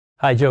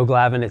Hi, Joe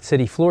Glavin at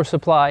City Floor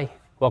Supply.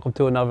 Welcome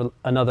to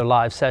another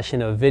live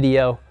session of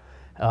video.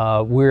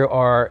 We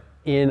are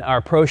in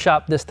our pro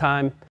shop this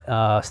time,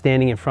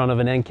 standing in front of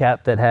an end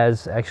cap that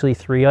has actually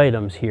 3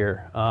 items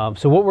here.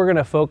 So what we're going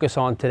to focus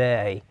on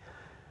today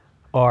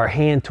are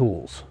hand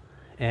tools.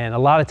 And a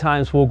lot of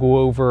times we'll go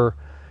over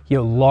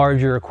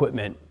larger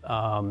equipment,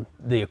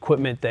 the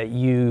equipment that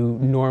you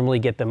normally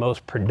get the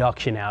most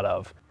production out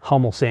of.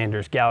 Hummel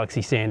sanders,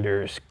 Galaxy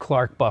sanders,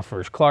 Clark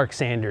buffers, Clark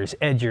sanders,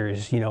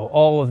 edgers,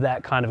 all of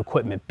that kind of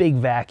equipment, big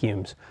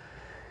vacuums.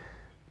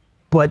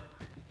 But,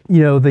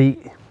 the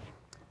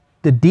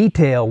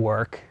detail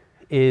work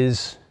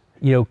is,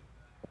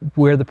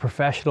 where the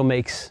professional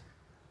makes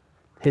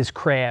his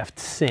craft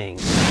sing.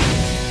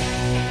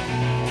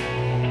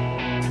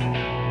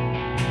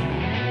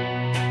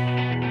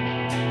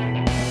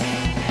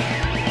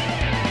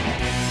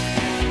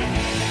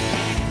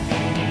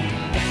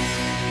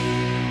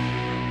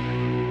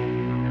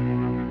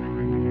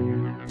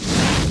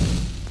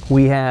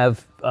 We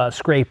have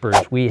scrapers,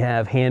 we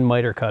have hand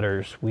miter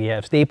cutters, we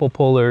have staple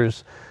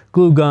pullers,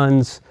 glue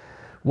guns,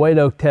 white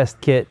oak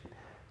test kit,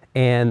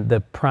 and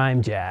the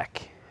prime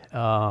jack,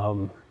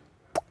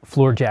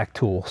 floor jack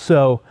tool.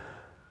 So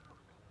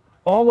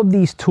all of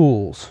these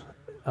tools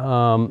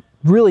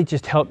really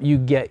just help you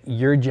get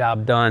your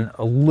job done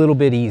a little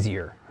bit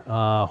easier.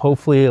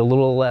 Hopefully a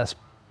little less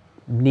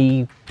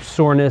knee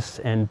soreness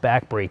and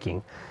back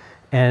breaking.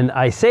 And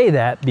I say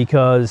that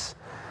because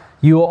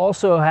you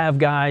also have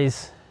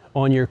guys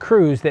on your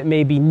crews that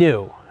may be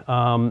new,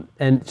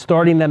 and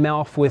starting them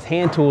off with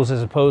hand tools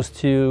as opposed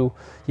to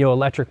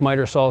electric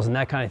miter saws and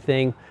that kind of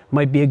thing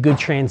might be a good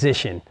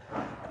transition.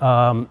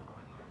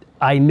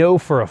 I know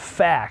for a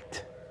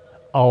fact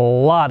a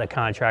lot of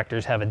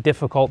contractors have a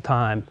difficult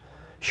time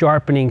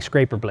sharpening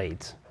scraper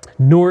blades.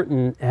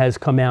 Norton has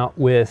come out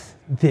with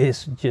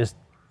this just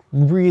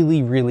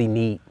really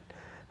neat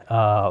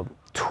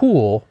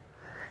tool,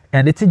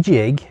 and it's a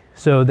jig.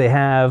 So they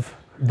have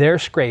their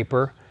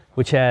scraper,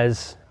 which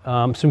has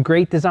some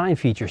great design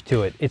features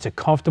to it. It's a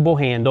comfortable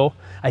handle.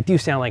 I do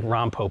sound like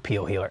Ron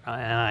Popeil here,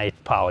 I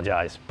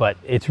apologize, but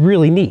it's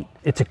really neat.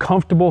 It's a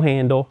comfortable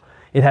handle.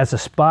 It has a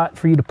spot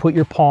for you to put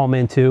your palm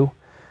into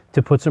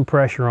to put some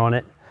pressure on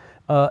it.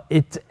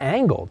 It's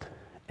angled,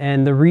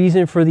 and the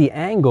reason for the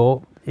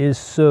angle is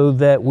so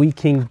that we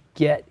can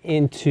get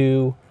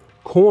into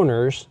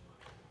corners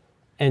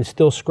and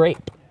still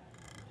scrape.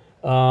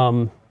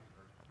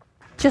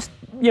 Just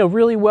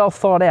really well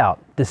thought out.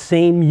 The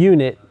same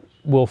unit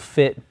will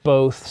fit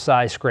both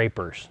size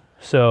scrapers.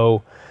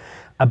 So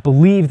I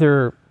believe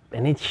they're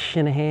 1.5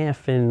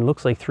 inches and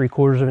looks like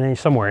 3/4 of an inch,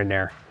 somewhere in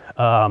there.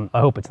 I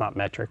hope it's not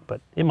metric,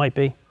 but it might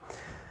be.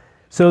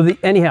 So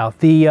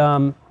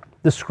the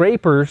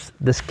scrapers,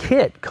 this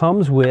kit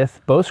comes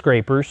with both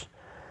scrapers,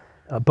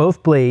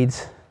 both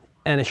blades,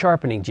 and a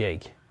sharpening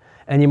jig.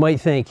 And you might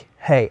think,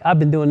 hey, I've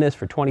been doing this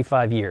for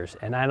 25 years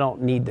and I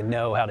don't need to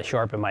know how to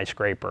sharpen my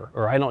scraper,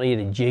 or I don't need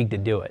a jig to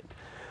do it.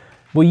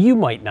 Well, you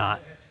might not,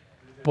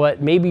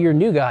 but maybe your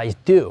new guys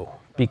do,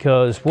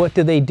 because what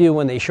do they do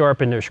when they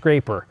sharpen their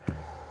scraper?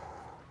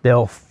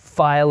 They'll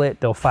file it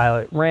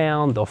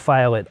round, they'll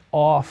file it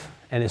off,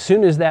 and as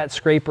soon as that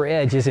scraper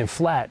edge isn't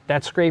flat,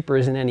 that scraper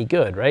isn't any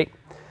good, right?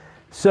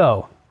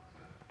 So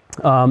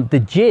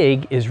the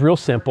jig is real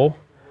simple.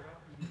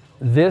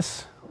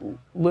 This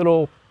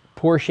little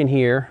portion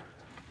here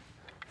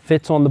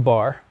fits on the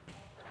bar,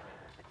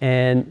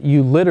 and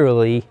you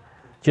literally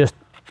just,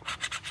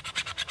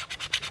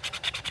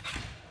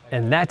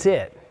 and that's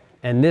it.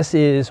 And this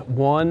is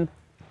one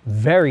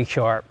very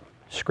sharp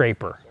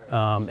scraper.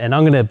 And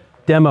I'm gonna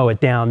demo it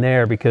down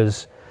there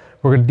because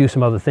we're gonna do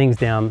some other things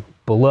down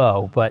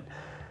below, but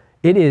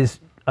it is,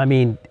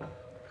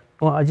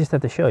 well, I just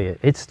have to show you.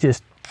 It's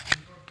just,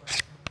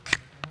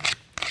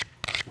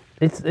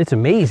 it's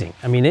amazing.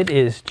 It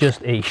is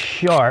just a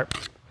sharp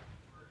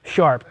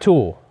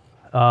tool.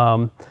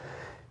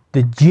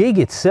 The jig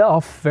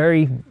itself,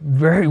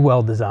 very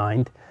well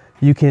designed.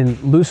 You can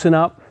loosen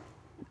up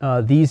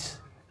these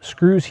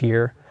screws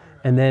here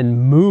and then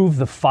move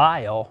the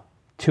file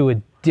to a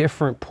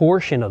different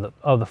portion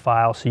of the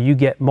file, so you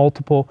get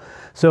multiple.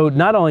 So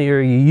not only are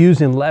you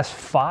using less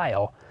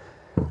file,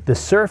 the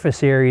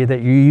surface area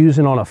that you're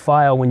using on a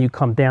file when you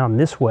come down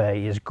this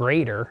way is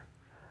greater.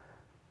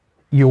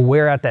 You'll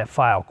wear out that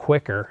file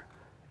quicker,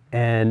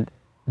 and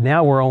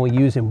now we're only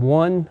using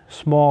one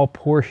small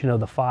portion of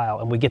the file,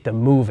 and we get to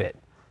move it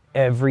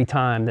every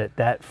time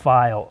that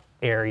file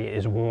area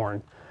is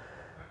worn.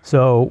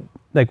 So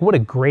what a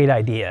great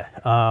idea.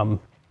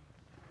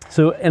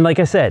 And like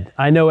I said,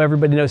 I know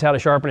everybody knows how to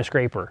sharpen a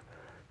scraper.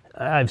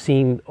 I've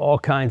seen all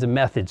kinds of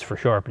methods for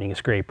sharpening a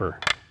scraper,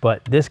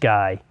 but this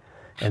guy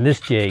and this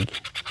jig,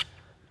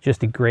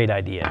 just a great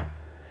idea.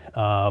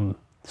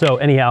 So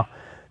anyhow,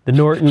 the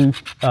Norton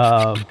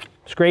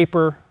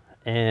scraper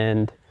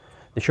and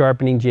the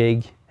sharpening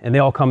jig, and they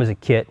all come as a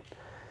kit,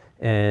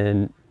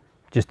 and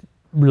just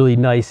really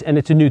nice. And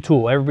it's a new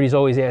tool. Everybody's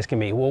always asking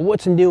me, well,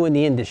 what's new in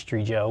the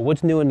industry, Joe?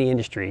 What's new in the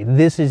industry?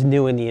 This is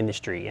new in the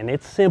industry, and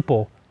it's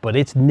simple, but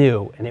it's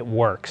new and it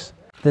works.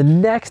 The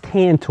next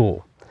hand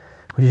tool,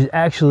 which is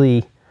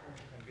actually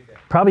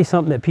probably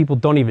something that people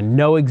don't even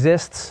know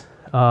exists,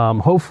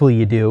 hopefully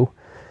you do,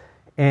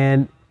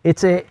 and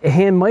it's a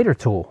hand miter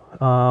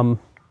tool.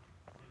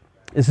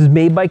 This is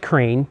made by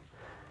Crain,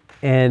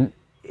 and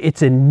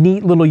it's a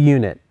neat little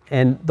unit.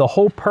 And the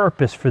whole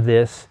purpose for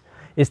this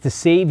is to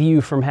save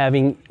you from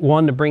having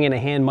to bring in a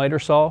hand miter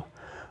saw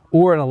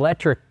or an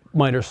electric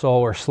miter saw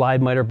or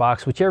slide miter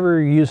box, whichever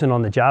you're using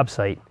on the job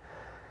site,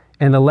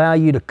 and allow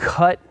you to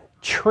cut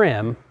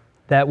trim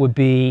that would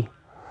be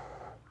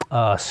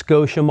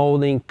scotia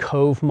molding,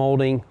 cove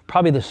molding,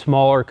 probably the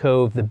smaller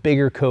cove, the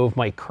bigger cove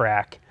might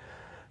crack,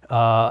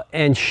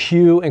 and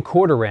shoe and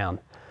quarter round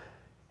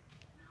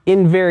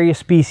in various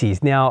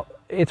species. Now,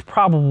 it's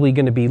probably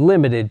going to be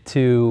limited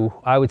to,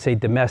 I would say,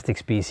 domestic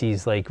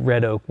species like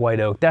red oak, white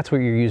oak. That's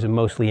what you're using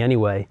mostly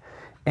anyway.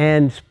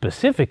 And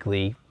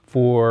specifically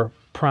for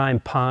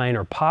prime pine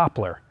or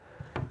poplar.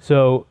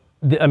 So,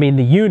 I mean,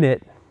 the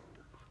unit,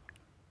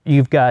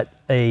 you've got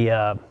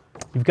a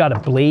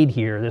blade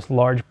here, this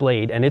large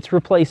blade, and it's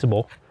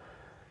replaceable.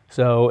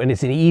 So, and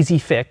it's an easy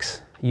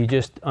fix. You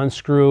just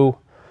unscrew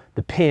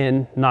the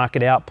pin, knock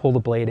it out, pull the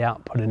blade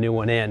out, put a new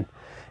one in.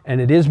 And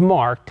it is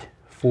marked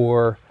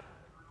for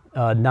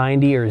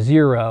 90 or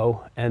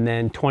 0, and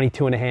then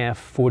 22.5,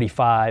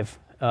 45,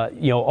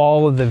 you know,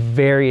 all of the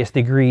various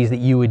degrees that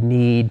you would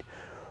need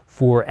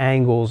for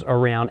angles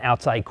around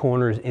outside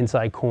corners,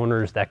 inside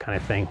corners, that kind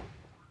of thing.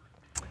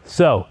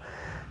 So,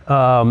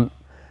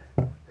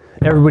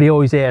 everybody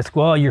always asks,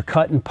 well, you're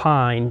cutting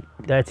pine,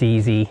 that's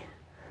easy.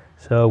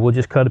 So we'll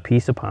just cut a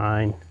piece of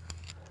pine.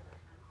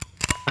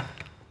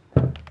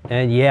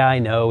 And yeah, I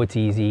know it's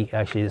easy.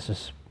 Actually, this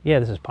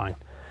is pine.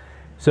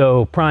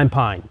 So prime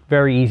pine,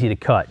 very easy to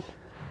cut.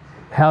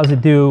 How's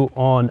it do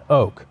on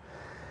oak?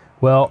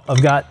 Well,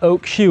 I've got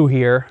oak shoe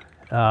here.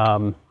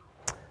 You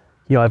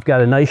know, I've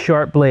got a nice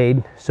sharp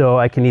blade, so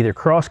I can either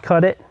cross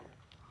cut it,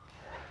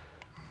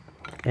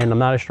 and I'm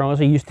not as strong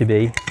as I used to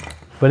be,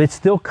 but it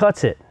still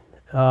cuts it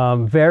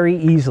very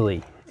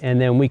easily. And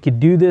then we could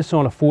do this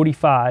on a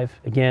 45.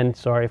 Again,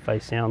 sorry if I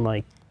sound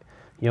like,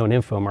 you know, an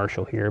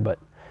infomercial here, but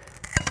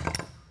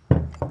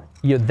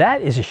you know,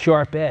 that is a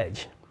sharp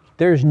edge.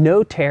 There's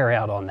no tear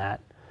out on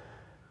that.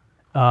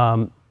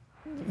 You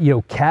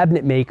know,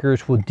 cabinet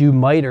makers will do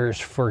miters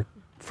for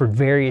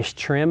various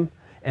trim,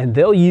 and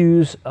they'll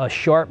use a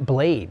sharp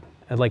blade,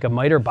 like a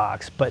miter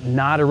box, but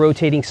not a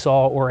rotating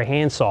saw or a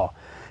hand saw.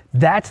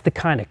 That's the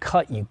kind of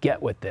cut you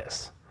get with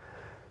this.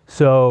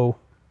 So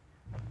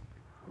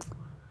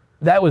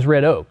that was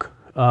red oak.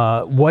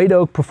 White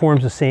oak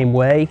performs the same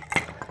way.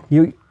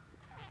 You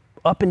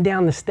up and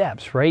down the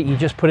steps, right? You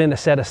just put in a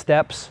set of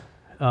steps,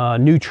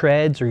 new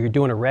treads, or you're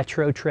doing a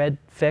retro tread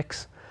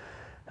fix.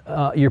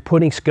 You're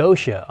putting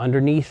scotia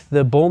underneath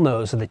the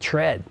bullnose of the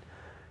tread.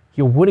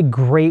 You know, what a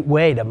great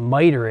way to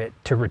miter it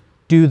to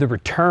do the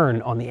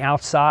return on the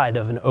outside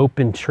of an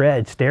open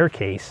tread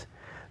staircase,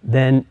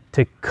 than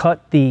to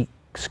cut the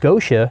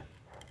scotia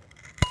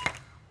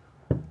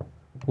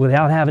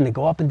without having to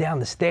go up and down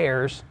the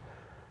stairs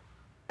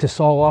to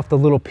saw off the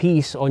little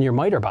piece on your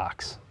miter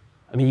box.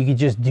 I mean, you could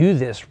just do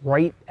this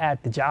right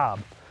at the job.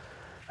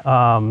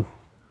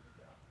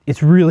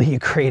 It's really a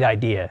great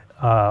idea.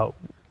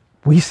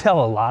 We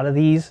sell a lot of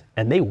these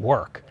and they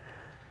work.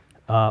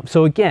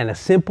 So again, a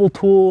simple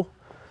tool,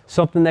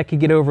 something that could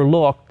get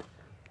overlooked,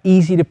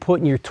 easy to put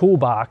in your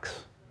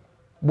toolbox,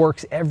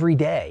 works every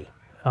day.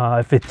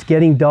 If it's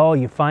getting dull,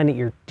 you find that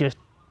you're just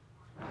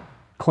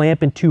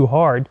clamping too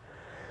hard,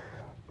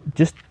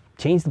 just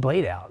change the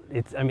blade out.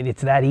 I mean,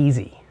 it's that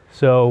easy.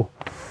 So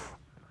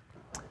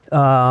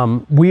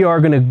we are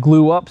going to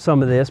glue up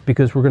some of this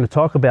because we're going to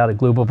talk about a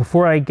glue. But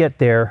before I get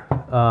there,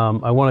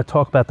 I want to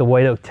talk about the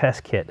white oak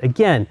test kit.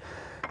 Again,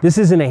 this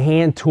isn't a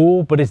hand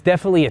tool, but it's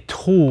definitely a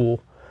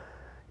tool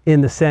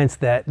in the sense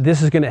that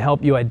this is going to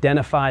help you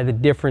identify the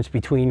difference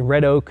between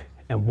red oak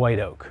and white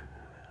oak.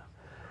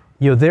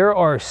 You know, there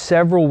are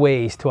several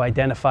ways to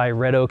identify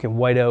red oak and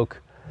white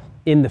oak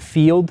in the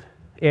field.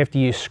 After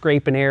you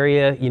scrape an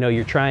area, you know,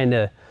 you're trying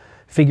to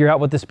figure out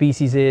what the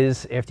species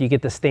is. After you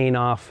get the stain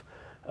off,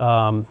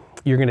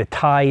 you're going to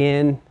tie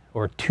in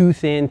or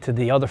tooth in to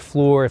the other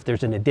floor if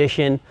there's an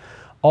addition.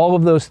 All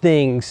of those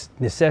things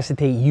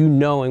necessitate you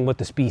knowing what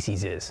the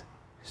species is.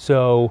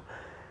 So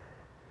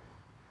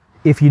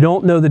if you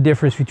don't know the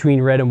difference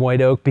between red and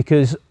white oak,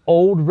 because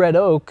old red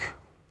oak,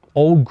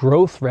 old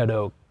growth red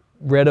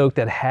oak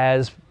that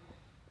has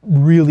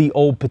really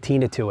old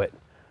patina to it,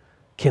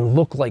 can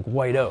look like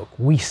white oak.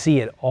 We see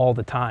it all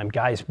the time.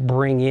 Guys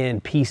bring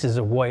in pieces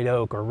of white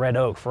oak or red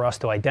oak for us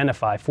to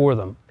identify for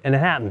them, and it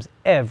happens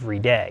every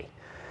day.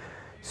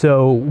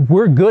 So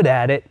we're good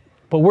at it,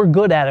 but we're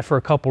good at it for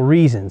a couple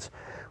reasons.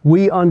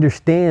 We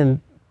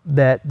understand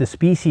that the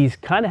species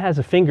kind of has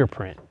a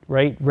fingerprint,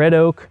 right? Red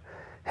oak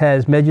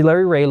has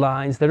medullary ray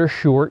lines that are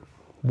short,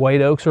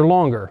 white oaks are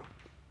longer.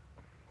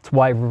 That's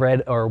why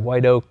red or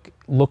white oak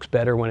looks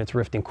better when it's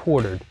rift and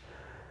quartered.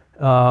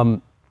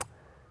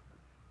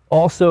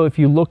 Also, if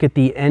you look at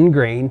the end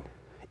grain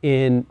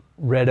in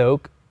red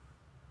oak,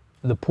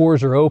 the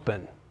pores are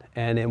open.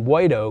 and in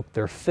white oak,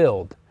 they're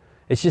filled.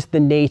 It's just the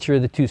nature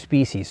of the two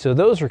species. So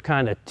those are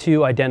kind of two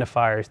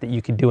identifiers that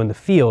you could do in the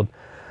field.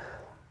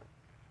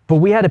 But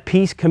we had a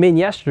piece come in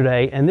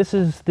yesterday, and this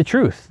is the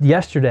truth.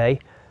 Yesterday,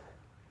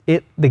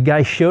 the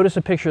guy showed us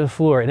a picture of the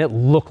floor, and it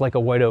looked like a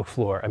white oak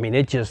floor. I mean,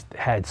 it just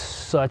had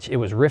it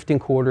was rift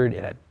and quartered,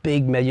 it had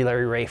big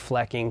medullary ray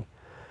flecking.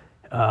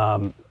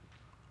 And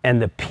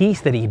the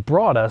piece that he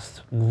brought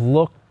us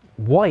looked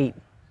white,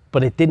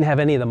 but it didn't have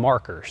any of the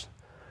markers.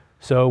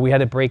 So we had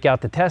to break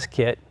out the test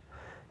kit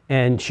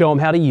and show him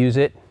how to use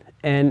it,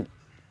 and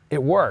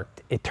it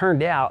worked. It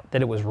turned out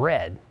that it was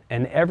red,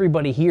 and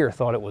everybody here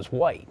thought it was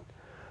white.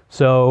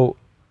 So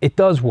it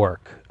does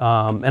work,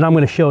 and I'm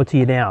going to show it to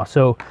you now.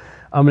 So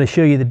I'm going to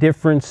show you the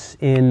difference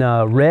in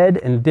red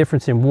and the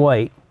difference in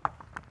white.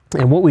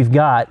 And what we've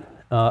got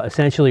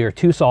essentially are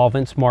two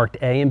solvents marked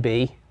A and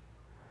B.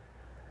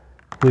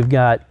 We've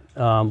got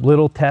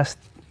little test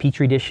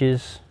Petri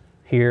dishes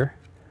here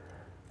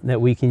that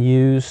we can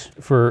use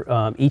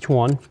for each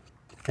one.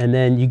 And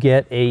then you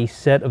get a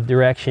set of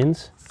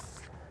directions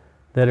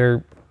that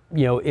are,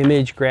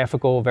 image,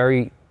 graphical,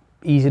 very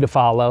easy to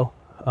follow.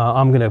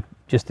 I'm going to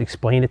just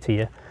explain it to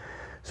you.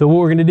 So what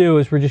we're going to do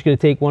is we're just going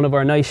to take one of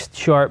our nice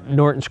sharp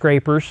Norton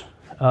scrapers.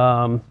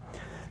 I'm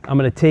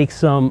going to take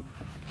some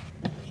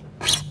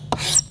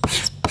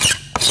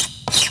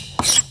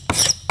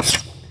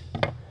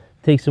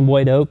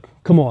white oak.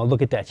 Come on,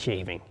 look at that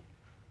shaving.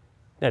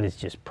 That is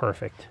just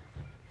perfect.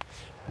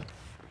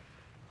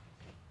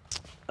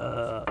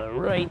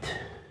 Right.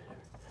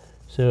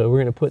 So we're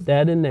going to put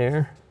that in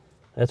there.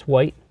 That's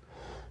white.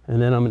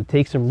 And then I'm going to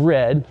take some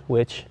red,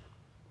 which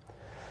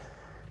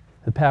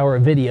the power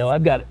of video,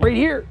 I've got it right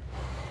here.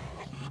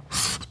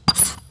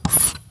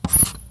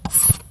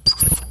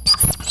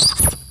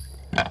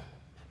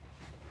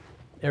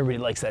 Everybody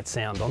likes that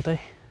sound, don't they?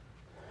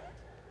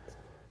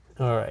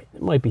 All right,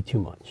 it might be too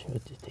much.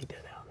 Let's just take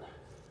that out.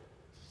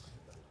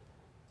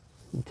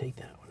 And take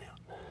that one out.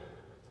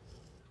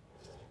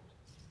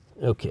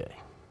 Okay.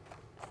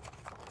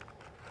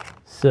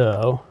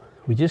 So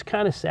we just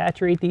kind of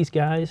saturate these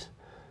guys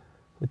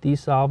with these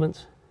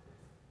solvents.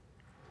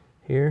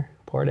 Here,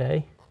 part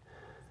A.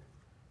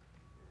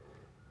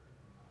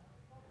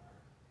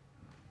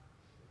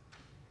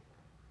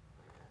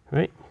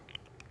 Right.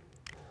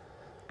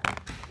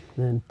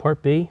 Then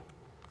part B.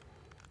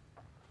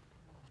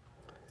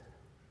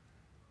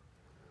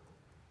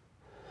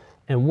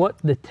 And what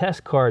the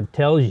test card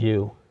tells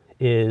you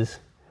is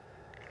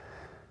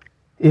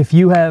if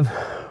you have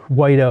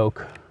white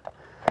oak,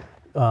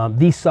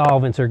 these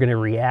solvents are going to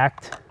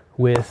react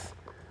with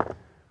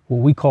what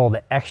we call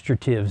the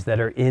extratives that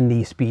are in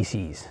these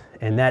species.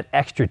 And that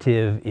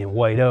extrative in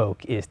white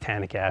oak is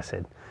tannic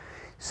acid.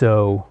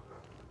 So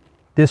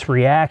this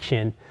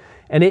reaction,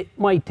 and it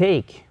might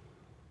take,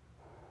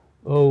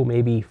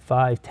 maybe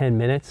 5-10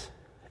 minutes,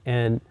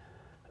 and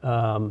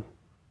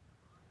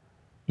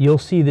you'll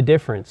see the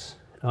difference.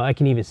 I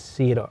can even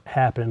see it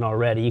happening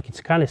already. You can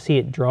kind of see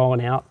it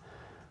drawing out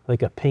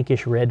like a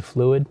pinkish red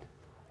fluid.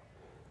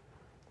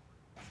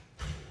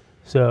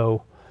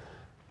 So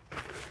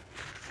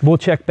we'll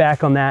check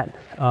back on that.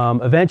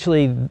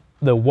 Eventually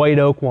the white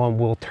oak one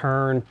will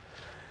turn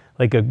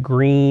like a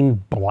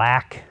green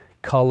black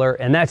color,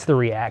 and that's the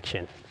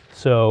reaction.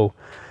 So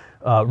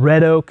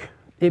red oak,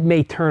 it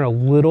may turn a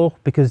little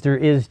because there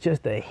is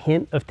just a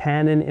hint of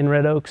tannin in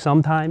red oak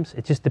sometimes.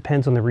 It just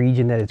depends on the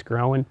region that it's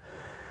growing.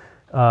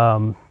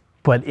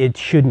 But it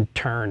shouldn't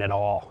turn at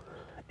all.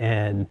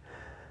 And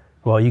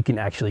well, you can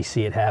actually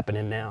see it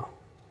happening now.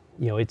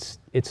 It's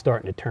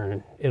starting to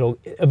turn.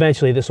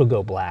 Eventually this will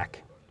go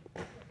black.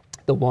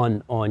 The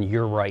one on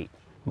your right,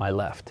 my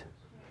left.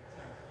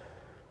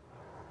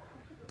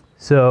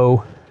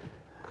 So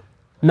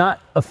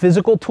not a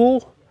physical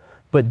tool,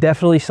 but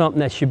definitely something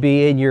that should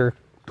be in your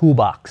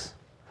toolbox.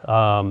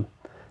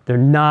 They're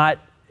not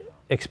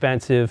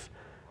expensive.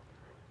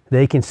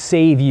 They can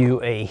save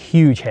you a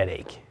huge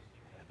headache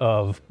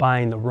of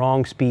buying the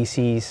wrong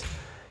species.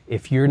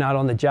 If you're not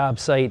on the job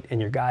site and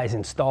your guys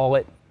install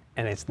it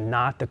and it's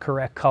not the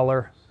correct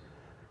color,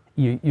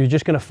 you're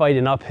just going to fight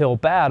an uphill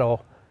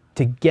battle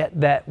to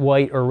get that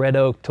white or red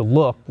oak to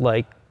look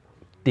like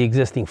the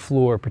existing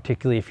floor,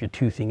 particularly if you're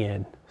toothing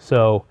in.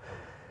 So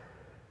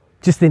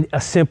just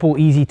a simple,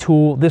 easy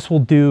tool. This will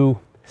do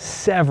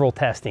several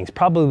testings,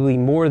 probably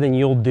more than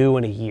you'll do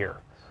in a year.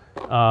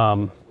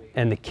 And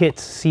the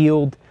kit's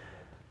sealed.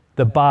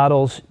 The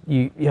bottles,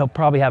 you'll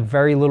probably have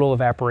very little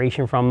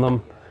evaporation from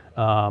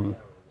them,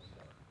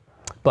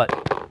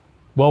 but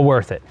well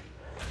worth it.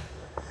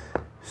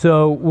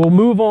 So we'll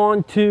move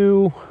on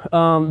to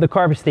the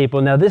carpet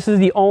staple. Now this is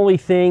the only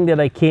thing that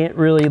I can't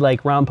really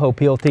round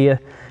peel to you.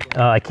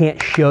 I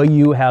can't show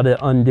you how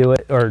to undo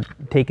it or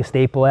take a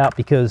staple out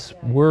because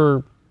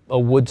we're a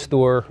wood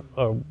store,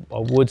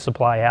 a wood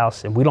supply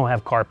house, and we don't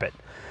have carpet.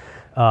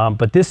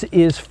 But this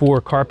is for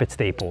carpet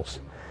staples.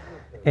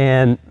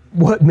 And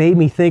what made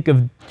me think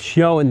of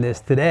showing this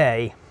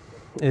today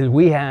is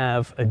we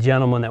have a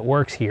gentleman that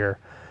works here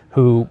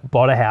who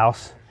bought a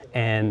house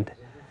and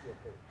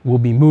will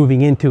be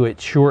moving into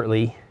it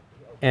shortly.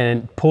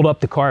 and pulled up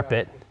the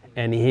carpet,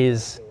 and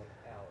his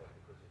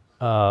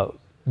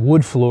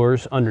wood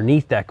floors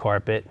underneath that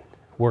carpet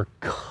were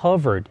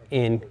covered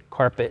in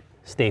carpet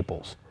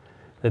staples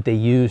that they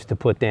used to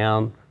put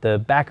down the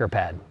backer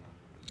pad.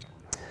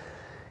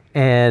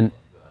 And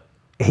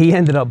he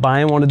ended up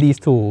buying one of these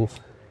tools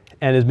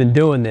and has been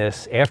doing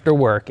this after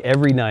work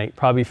every night,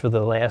 probably for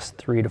the last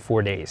 3 to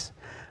 4 days.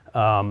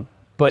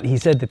 But he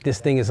said that this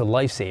thing is a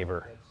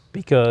lifesaver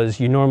because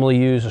you normally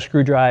use a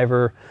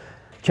screwdriver,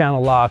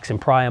 channel locks, and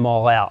pry them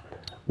all out.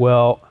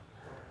 Well,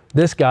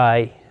 this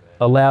guy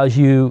allows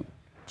you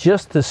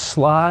just to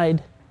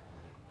slide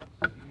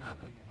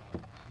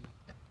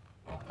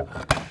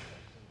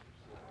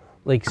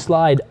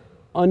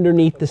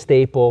underneath the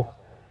staple,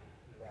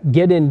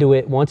 get into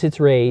it once it's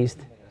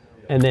raised,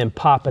 and then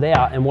pop it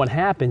out. And what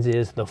happens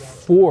is the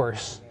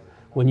force,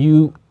 when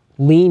you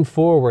lean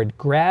forward,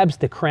 grabs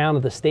the crown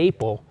of the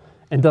staple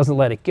and doesn't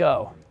let it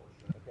go.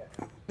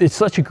 It's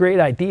such a great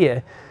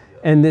idea.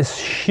 And this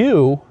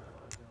shoe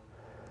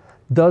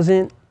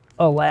doesn't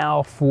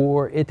allow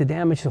for it to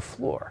damage the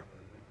floor.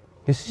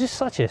 It's just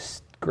such a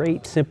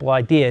great, simple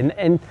idea.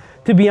 And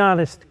to be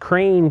honest,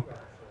 Crain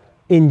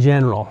in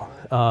general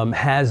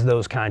has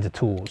those kinds of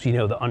tools, you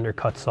know, the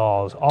undercut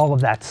saws, all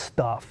of that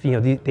stuff. You know,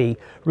 they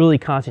really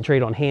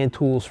concentrate on hand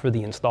tools for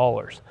the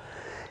installers.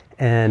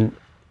 And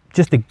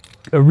just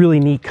a really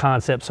neat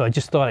concept, so I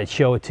just thought I'd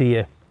show it to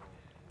you.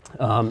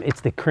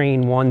 It's the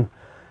Crain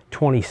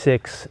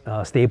 126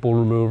 staple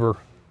remover.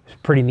 It's a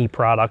pretty neat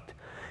product.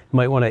 You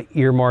might want to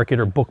earmark it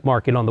or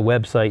bookmark it on the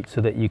website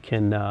so that you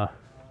can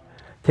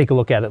take a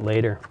look at it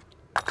later.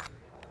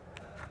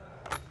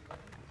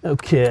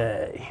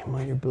 Okay,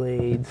 miter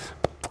blades.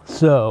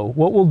 So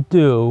what we'll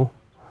do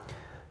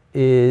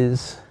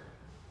is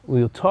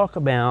we'll talk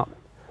about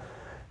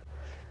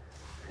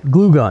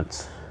glue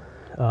guns.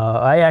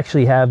 I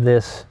actually have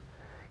this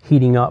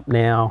heating up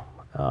now.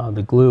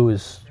 The glue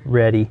is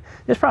ready.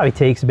 This probably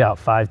takes about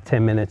 5 to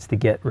 10 minutes to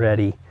get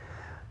ready.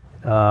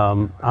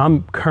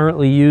 I'm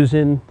currently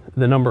using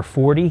the number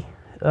 40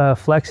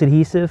 flex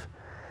adhesive,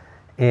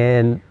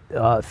 and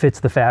fits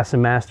the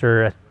Fasten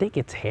Master. I think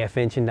it's 1/2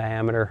 inch in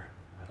diameter.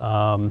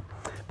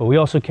 But we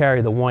also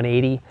carry the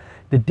 180.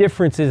 The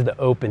difference is the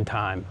open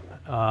time.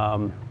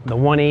 The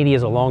 180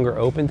 is a longer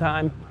open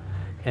time,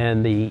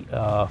 and the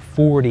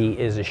 40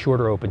 is a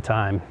shorter open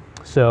time.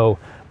 So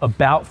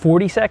about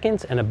 40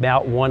 seconds and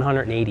about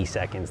 180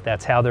 seconds.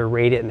 That's how they're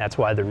rated, and that's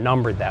why they're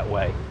numbered that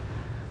way.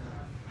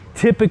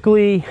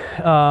 Typically,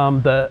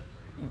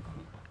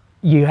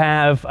 you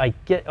have, I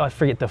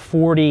forget, the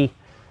 40,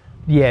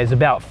 yeah, is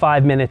about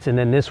 5 minutes, and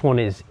then this one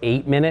is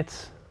 8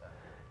 minutes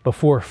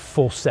before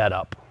full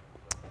setup.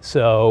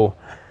 So,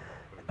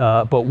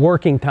 but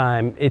working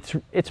time,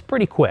 it's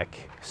pretty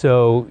quick.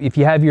 So if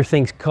you have your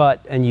things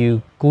cut and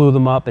you glue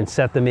them up and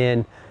set them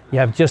in, you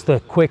have just a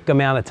quick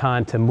amount of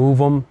time to move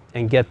them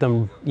and get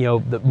them, you know,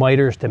 the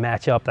miters to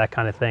match up, that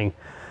kind of thing.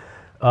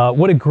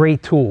 What a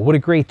great tool. What a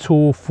great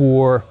tool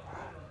for,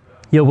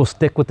 you know, we'll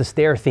stick with the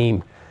stair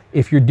theme.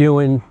 If you're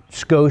doing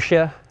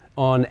scotia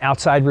on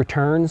outside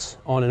returns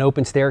on an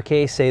open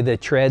staircase, say the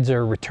treads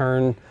are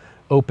return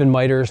open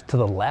miters to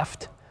the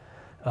left,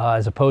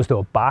 as opposed to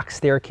a box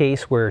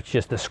staircase where it's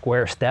just a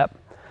square step,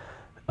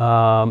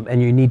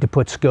 and you need to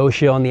put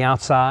scotia on the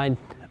outside,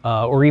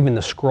 or even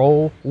the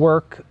scroll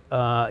work,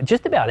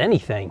 just about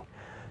anything.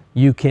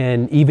 You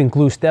can even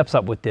glue steps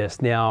up with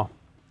this. Now,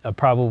 I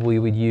probably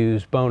would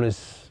use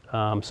bonus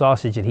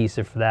sausage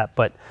adhesive for that,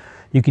 but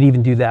you can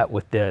even do that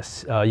with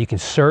this. You can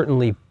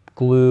certainly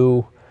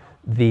glue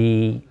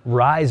the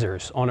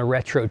risers on a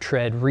retro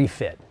tread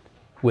refit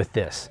with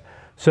this.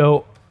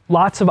 So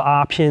lots of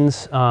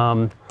options.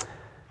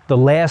 The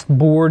last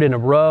board in a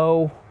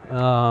row,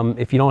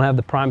 if you don't have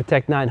the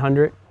Primatech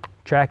 900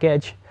 track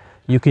edge,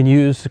 you can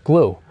use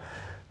glue.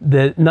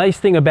 The nice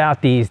thing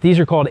about these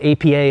are called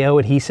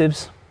APAO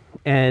adhesives,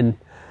 and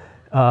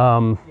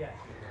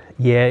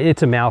yeah,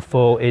 it's a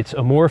mouthful. It's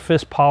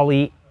amorphous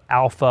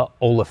polyalpha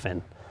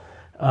olefin.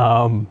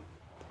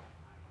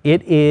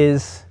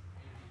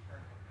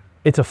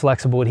 It's a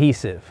flexible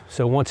adhesive.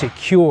 So once it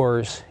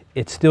cures,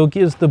 it still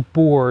gives the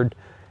board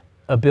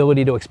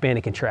ability to expand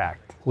and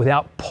contract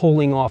without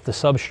pulling off the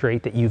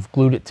substrate that you've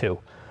glued it to.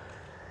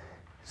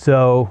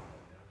 So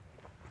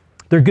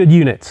they're good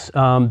units.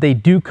 They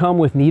do come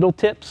with needle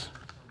tips.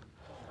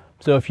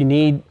 So if you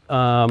need,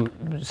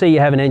 say you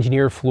have an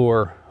engineered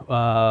floor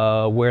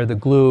where the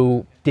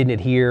glue didn't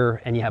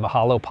adhere and you have a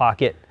hollow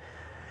pocket,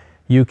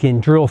 you can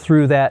drill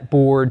through that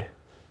board,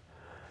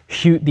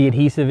 shoot the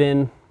adhesive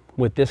in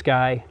with this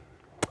guy,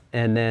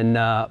 and then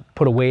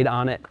put a weight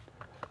on it,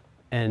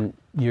 and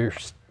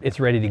it's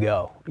ready to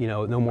go. You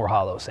know, no more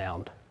hollow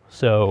sound.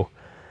 So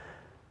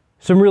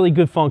some really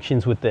good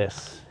functions with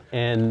this.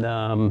 And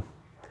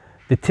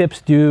the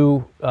tips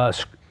do,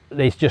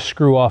 they just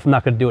screw off. I'm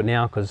not going to do it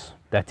now because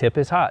that tip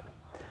is hot.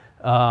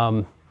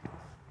 But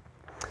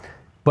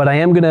I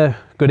am going to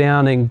go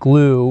down and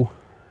glue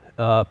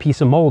a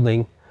piece of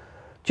molding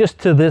just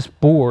to this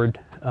board,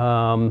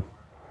 so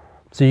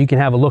you can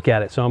have a look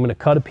at it. So I'm going to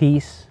cut a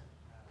piece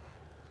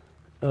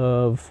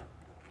of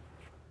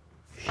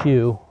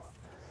shoe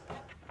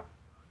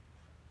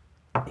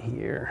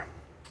here.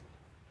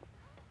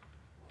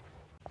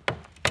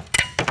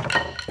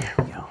 There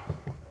we go.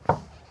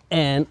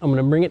 And I'm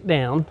going to bring it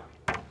down.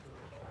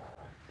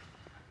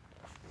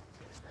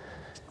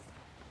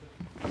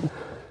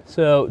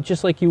 So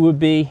just like you would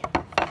be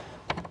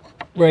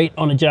right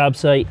on a job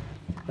site,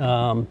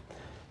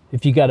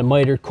 if you got a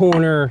mitered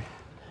corner,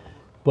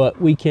 but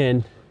we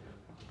can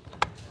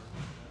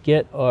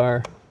get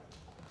our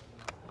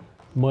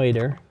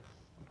miter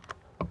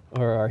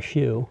or our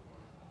shoe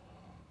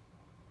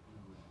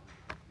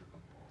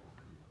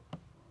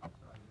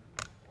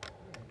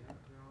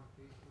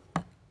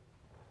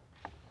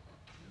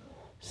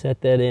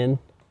set that in,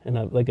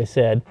 and like I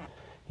said,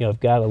 you know,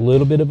 I've got a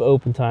little bit of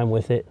open time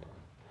with it.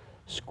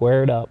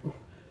 Square it up,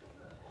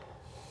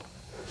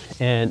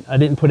 and I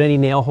didn't put any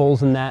nail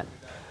holes in that.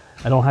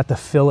 I don't have to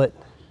fill it.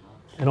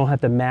 I don't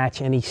have to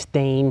match any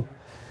stain.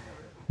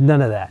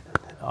 None of that.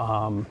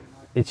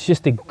 It's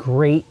just a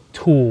great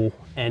tool,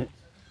 and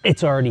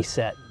it's already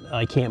set.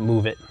 I can't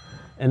move it,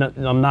 and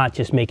I'm not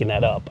just making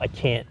that up.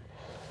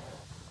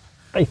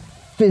 I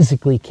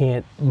physically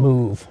can't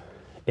move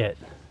it.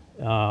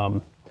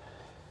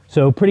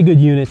 So pretty good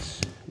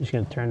units. I'm just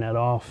going to turn that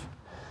off.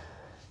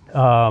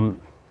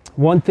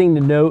 One thing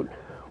to note,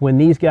 when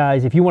these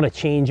guys, if you want to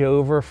change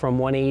over from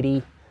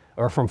 180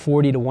 or from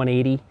 40 to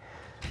 180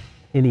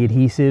 in the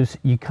adhesives,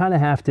 you kind of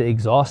have to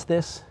exhaust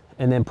this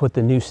and then put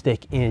the new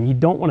stick in. You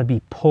don't want to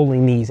be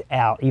pulling these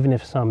out, even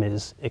if some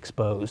is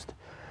exposed,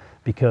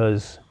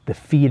 because the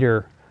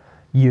feeder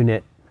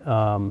unit,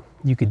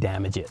 you could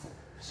damage it.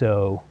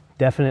 So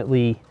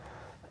definitely,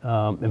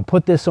 and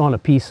put this on a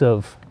piece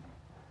of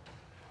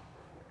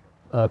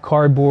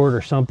cardboard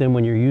or something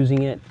when you're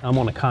using it. I'm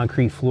on a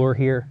concrete floor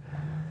here,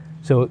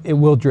 so it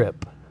will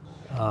drip,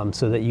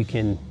 so that you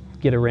can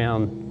get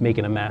around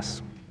making a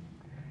mess.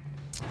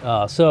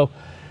 So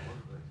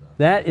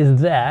that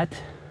is that.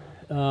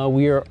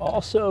 We are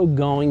also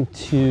going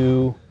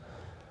to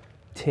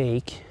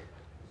take,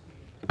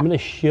 I'm going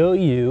to show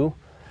you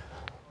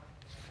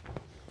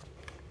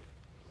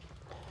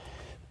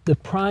the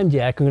prime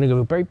jack. I'm going to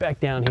go right back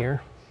down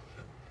here.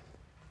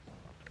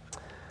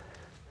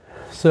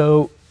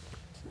 So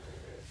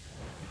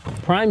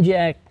prime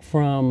jack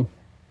from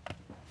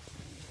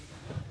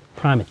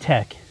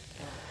Primatech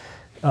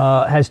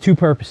has two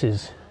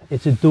purposes.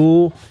 It's a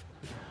dual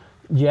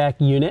jack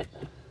unit,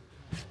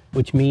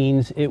 which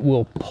means it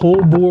will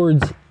pull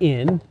boards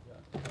in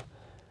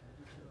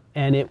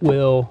and it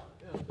will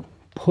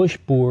push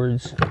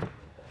boards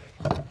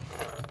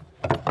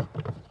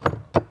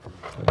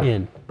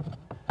in.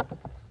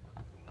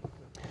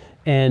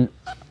 And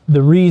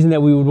the reason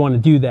that we would want to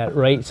do that,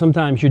 right?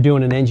 Sometimes you're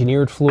doing an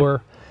engineered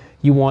floor.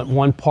 You want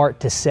one part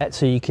to set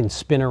so you can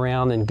spin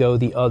around and go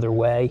the other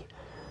way,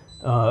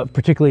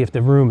 particularly if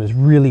the room is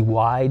really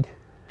wide.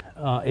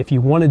 If you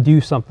want to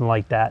do something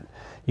like that,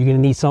 you're going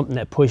to need something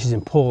that pushes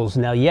and pulls.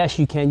 Now, yes,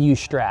 you can use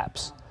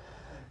straps.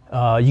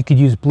 You could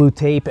use blue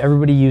tape.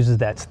 Everybody uses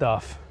that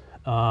stuff.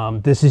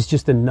 This is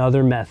just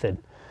another method.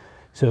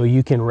 So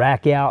you can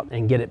rack out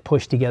and get it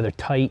pushed together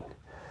tight.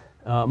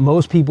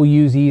 Most people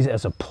use these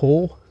as a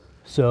pull.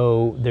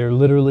 So they're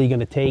literally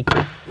going to take,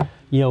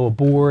 you know, a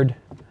board,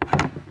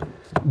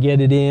 get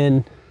it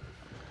in.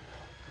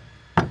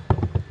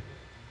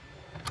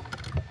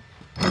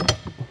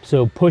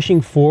 So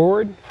pushing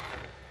forward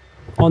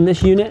on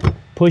this unit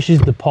pushes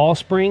the pawl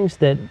springs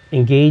that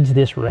engage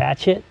this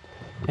ratchet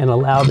and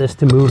allow this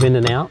to move in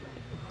and out.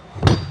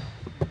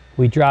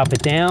 We drop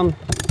it down,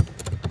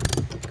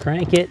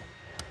 crank it.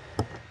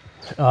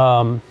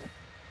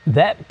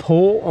 That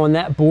pull on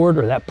that board,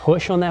 or that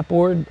push on that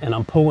board, and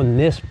I'm pulling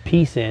this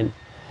piece in,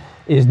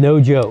 is no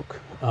joke.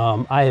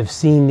 I have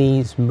seen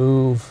these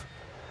move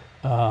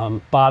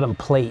bottom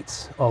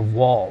plates of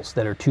walls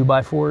that are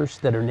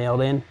 2x4s that are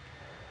nailed in.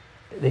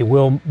 They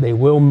will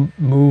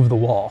move the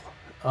wall.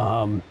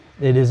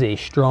 It is a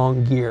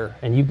strong gear,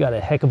 and you've got a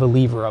heck of a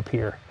lever up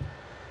here.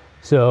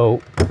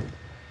 So,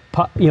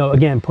 you know,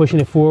 again, pushing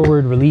it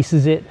forward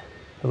releases it,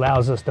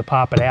 allows us to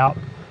pop it out.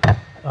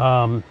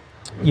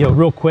 You know,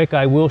 real quick,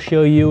 I will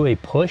show you a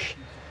push,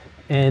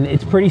 and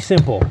it's pretty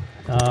simple.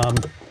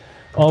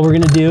 All we're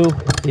gonna do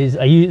is,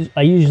 I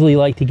usually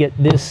like to get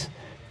this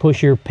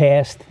pusher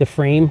past the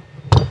frame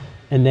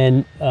and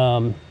then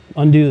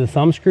undo the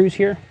thumb screws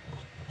here.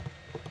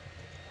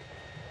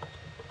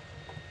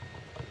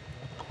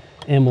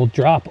 And we'll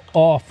drop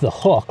off the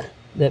hook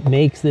that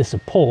makes this a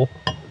pull.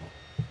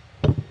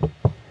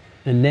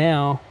 And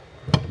now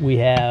we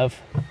have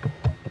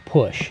a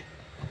push.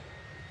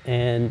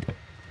 And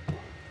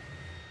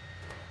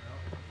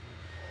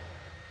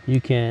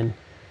you can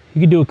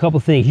do a couple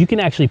things. You can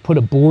actually put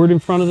a board in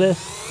front of this.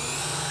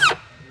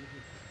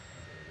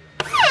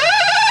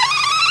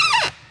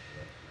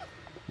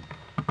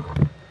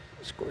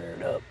 Square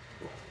it up.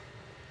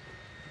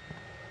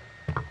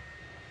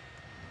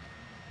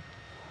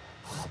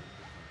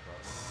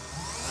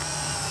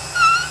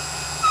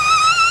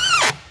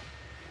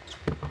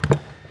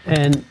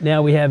 And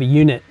now we have a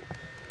unit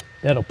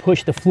that'll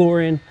push the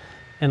floor in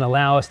and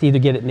allow us to either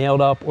get it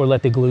nailed up or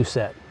let the glue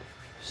set.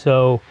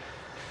 So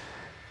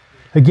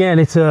again,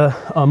 it's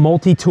a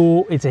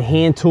multi-tool, it's a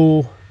hand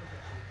tool.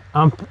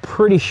 I'm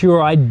pretty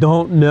sure, I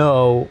don't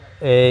know,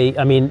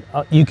 I mean,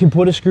 you can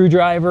put a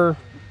screwdriver,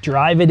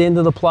 drive it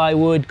into the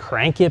plywood,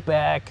 crank it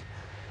back,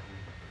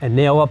 and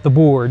nail up the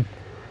board.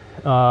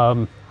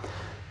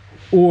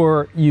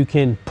 Or you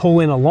can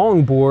pull in a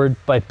long board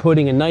by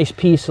putting a nice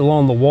piece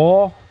along the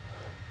wall,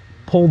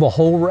 pull the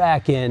whole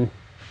rack in,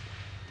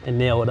 and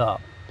nail it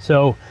up.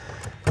 So,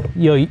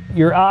 you know,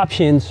 your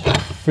options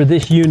for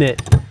this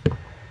unit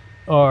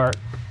are,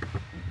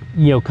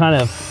 you know, kind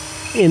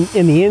of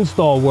in the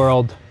install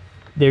world,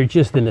 they're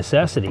just a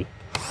necessity.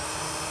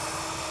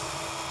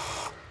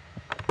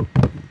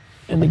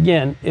 And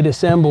again, it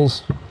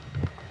assembles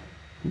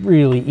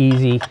really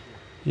easy.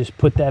 Just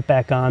put that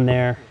back on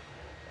there.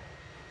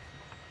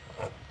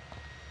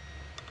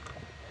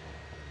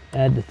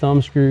 Add the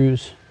thumb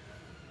screws.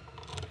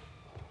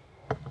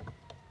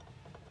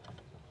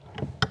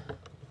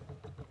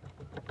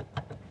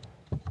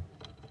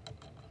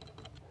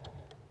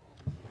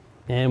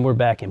 And we're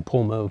back in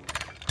pull mode.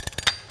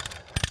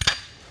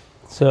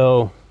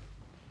 So,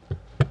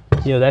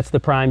 you know, that's the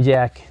prime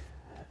jack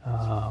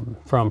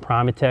from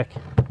Primatech.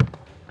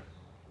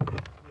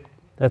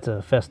 That's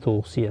a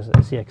Festool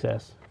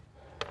CXS.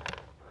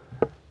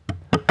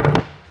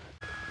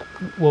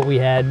 What we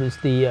had was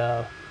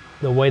the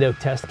white oak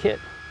test kit,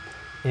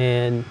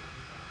 and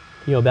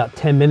you know, about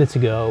 10 minutes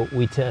ago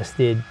we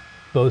tested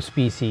both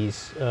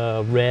species,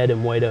 red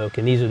and white oak,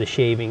 and these are the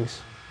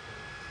shavings.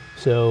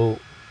 So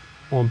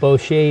on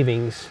both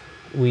shavings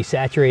we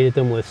saturated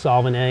them with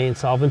solvent A and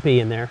solvent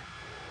B in there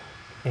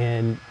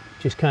and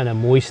just kind of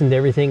moistened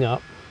everything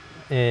up,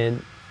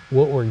 and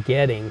what we're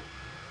getting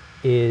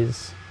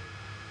is,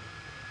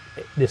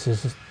 this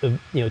is you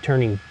know,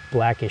 turning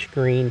blackish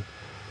green,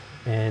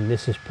 and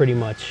this is pretty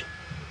much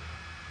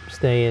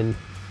staying,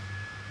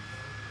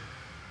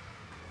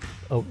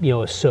 you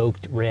know, a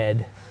soaked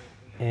red,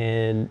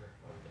 and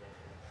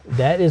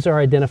that is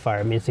our identifier.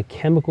 I mean, it's a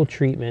chemical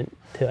treatment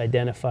to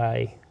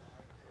identify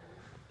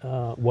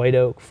white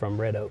oak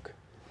from red oak,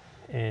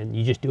 and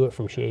you just do it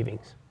from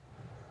shavings.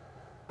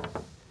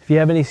 If you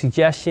have any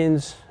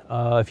suggestions,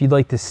 if you'd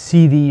like to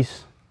see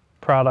these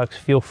products,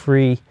 feel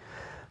free.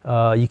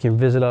 You can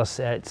visit us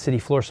at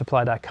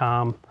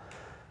cityfloorsupply.com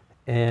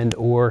and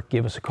or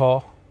give us a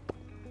call.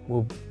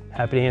 We'll be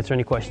happy to answer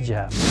any questions you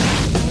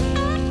have.